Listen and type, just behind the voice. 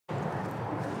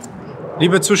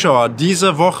Liebe Zuschauer,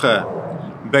 diese Woche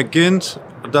beginnt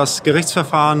das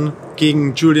Gerichtsverfahren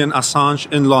gegen Julian Assange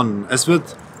in London. Es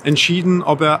wird entschieden,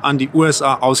 ob er an die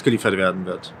USA ausgeliefert werden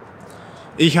wird.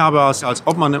 Ich habe als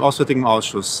Obmann im Auswärtigen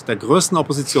Ausschuss der größten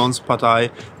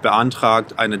Oppositionspartei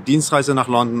beantragt, eine Dienstreise nach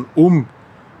London, um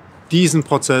diesen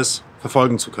Prozess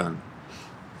verfolgen zu können.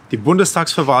 Die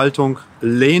Bundestagsverwaltung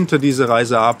lehnte diese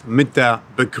Reise ab mit der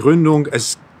Begründung,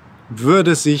 es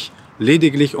würde sich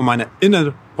lediglich um eine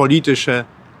innerpolitische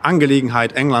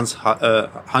Angelegenheit Englands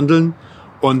handeln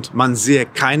und man sehe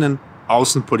keinen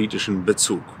außenpolitischen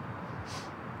Bezug.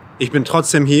 Ich bin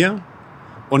trotzdem hier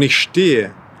und ich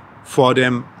stehe vor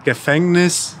dem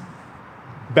Gefängnis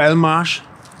Belmarsh,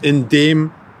 in dem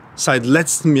seit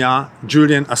letztem Jahr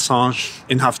Julian Assange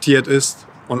inhaftiert ist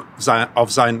und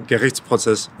auf seinen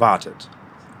Gerichtsprozess wartet.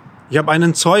 Ich habe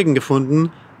einen Zeugen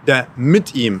gefunden, der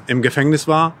mit ihm im Gefängnis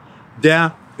war,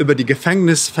 der über die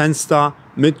Gefängnisfenster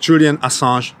mit Julian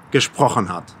Assange gesprochen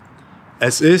hat.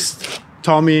 Es ist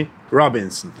Tommy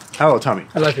Robinson. Hello, Tommy.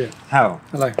 Hello, Peter. Hello.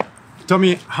 Hello.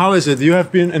 Tommy, how is it? You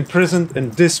have been imprisoned in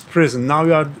this prison. Now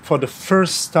you are for the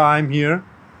first time here.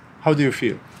 How do you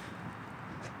feel?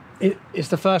 It's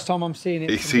the first time I'm seeing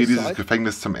it. Ich sehe dieses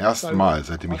Gefängnis zum ersten Mal,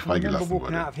 seitdem ich freigelassen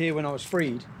wurde.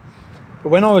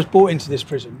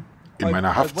 In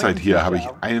meiner Haftzeit hier habe ich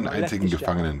einen einzigen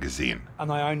Gefangenen gesehen,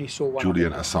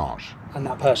 Julian Assange.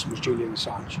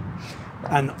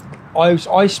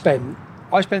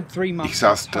 Ich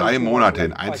saß 3 Monate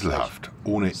in Einzelhaft,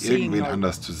 ohne irgendwen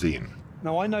anders zu sehen.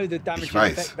 Ich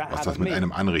weiß, was das mit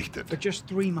einem anrichtet.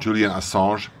 Julian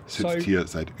Assange sitzt hier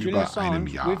seit über einem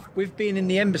Jahr.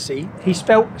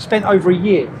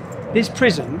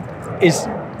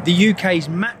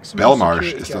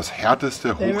 Belmarsh ist das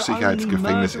härteste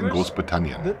Hochsicherheitsgefängnis in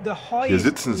Großbritannien. Hier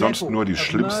sitzen sonst nur die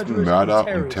schlimmsten Mörder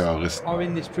und Terroristen.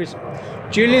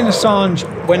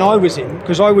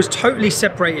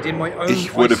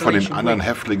 Ich wurde von den anderen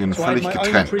Häftlingen völlig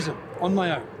getrennt.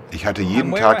 Ich hatte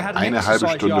jeden Tag eine halbe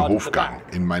Stunde Hofgang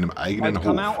in meinem eigenen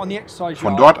Hof.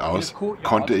 Von dort aus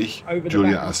konnte ich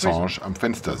Julian Assange am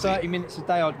Fenster sehen.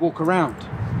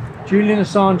 Julian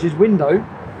Assange's window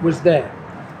was there.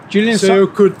 So you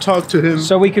could talk to him.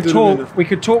 So we could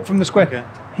talk from the square. Okay.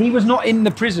 He was not in the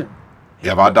prison.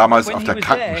 Er war damals auf der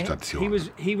Krankenstation.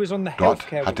 Dort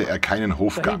hatte er keinen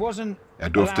Hofgang. Er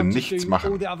durfte nichts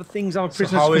machen.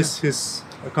 So how is his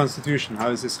constitution?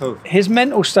 How is his health? His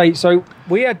mental state. So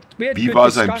wie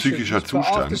war sein psychischer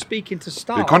Zustand?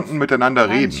 Wir konnten miteinander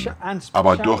reden,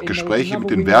 aber durch Gespräche mit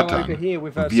den Wärtern und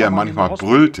wie er manchmal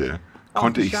brüllte,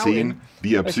 konnte ich sehen,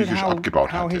 wie er psychisch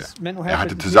abgebaut hatte. Er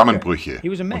hatte Zusammenbrüche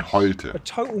und heulte.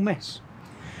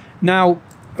 Now,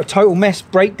 a total mess,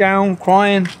 breakdown,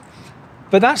 crying.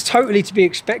 Das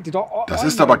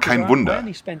ist aber kein Wunder.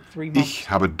 Ich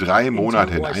habe 3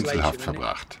 Monate in Einzelhaft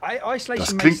verbracht.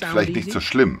 Das klingt vielleicht nicht so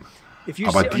schlimm,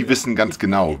 aber die wissen ganz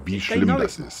genau, wie schlimm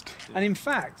das ist.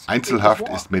 Einzelhaft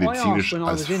ist medizinisch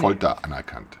als Folter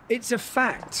anerkannt. It's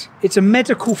a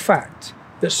medical fact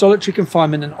that solitary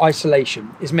confinement and isolation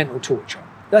is mental torture.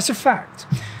 That's a fact.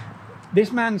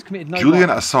 Julian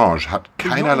Assange hat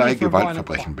keinerlei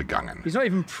Gewaltverbrechen begangen.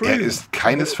 Er ist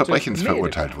keines Verbrechens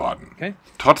verurteilt worden.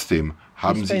 Trotzdem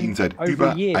haben sie ihn seit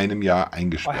über einem Jahr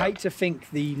eingesperrt.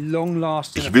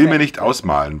 Ich will mir nicht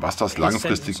ausmalen, was das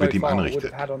langfristig mit ihm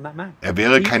anrichtet. Er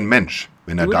wäre kein Mensch,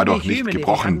 wenn er dadurch nicht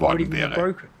gebrochen worden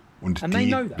wäre. Und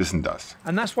die wissen das.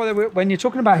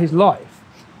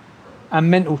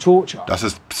 Das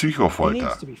ist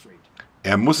Psychofolter.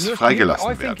 Er muss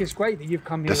freigelassen werden.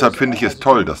 Deshalb finde ich es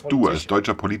toll, dass du als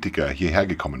deutscher Politiker hierher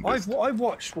gekommen bist.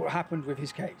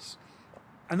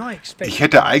 Ich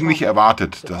hätte eigentlich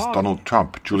erwartet, dass Donald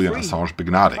Trump Julian Assange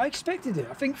begnadigt.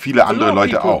 Viele andere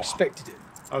Leute auch.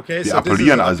 Wir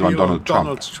appellieren also an Donald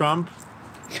Trump.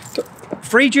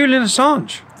 Free Julian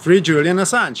Assange. Free Julian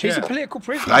Assange.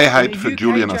 Freiheit für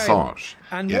Julian Assange.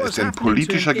 Er ist ein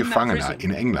politischer Gefangener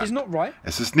in England.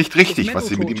 Es ist nicht richtig, was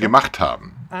sie mit ihm gemacht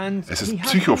haben. Es ist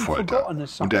Psychofolter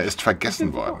und er ist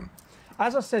vergessen worden.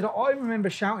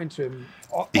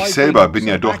 Ich selber bin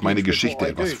ja durch meine Geschichte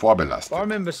etwas vorbelastet.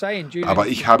 Aber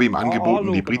ich habe ihm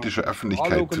angeboten, die britische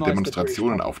Öffentlichkeit zu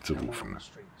Demonstrationen aufzurufen.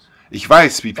 Ich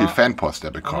weiß, wie viel Fanpost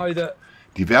er bekommt.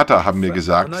 Die Wärter haben mir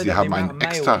gesagt, sie haben einen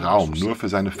extra Raum nur für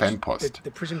seine Fanpost.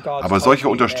 Aber solche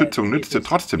Unterstützung nützt dir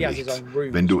trotzdem nichts,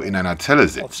 wenn du in einer Zelle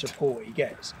sitzt.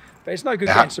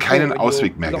 Er hat keinen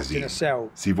Ausweg mehr gesehen.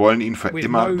 Sie wollen ihn für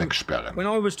immer wegsperren.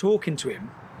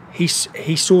 He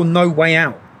saw no way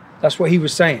out. That's what he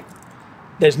was saying.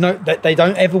 They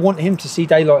don't ever want him to see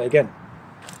daylight again.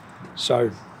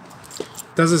 So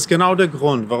Das ist genau der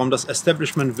Grund, warum das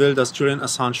Establishment will, dass Julian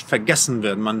Assange vergessen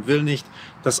wird. Man will nicht,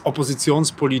 dass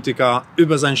Oppositionspolitiker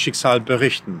über sein Schicksal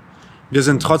berichten. Wir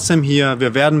sind trotzdem hier,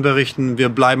 wir werden berichten, wir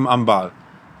bleiben am Ball.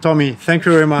 Tommy, thank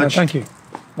you very much. No, thank you.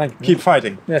 Thank you. Keep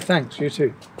fighting. Yeah, thanks. You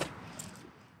too.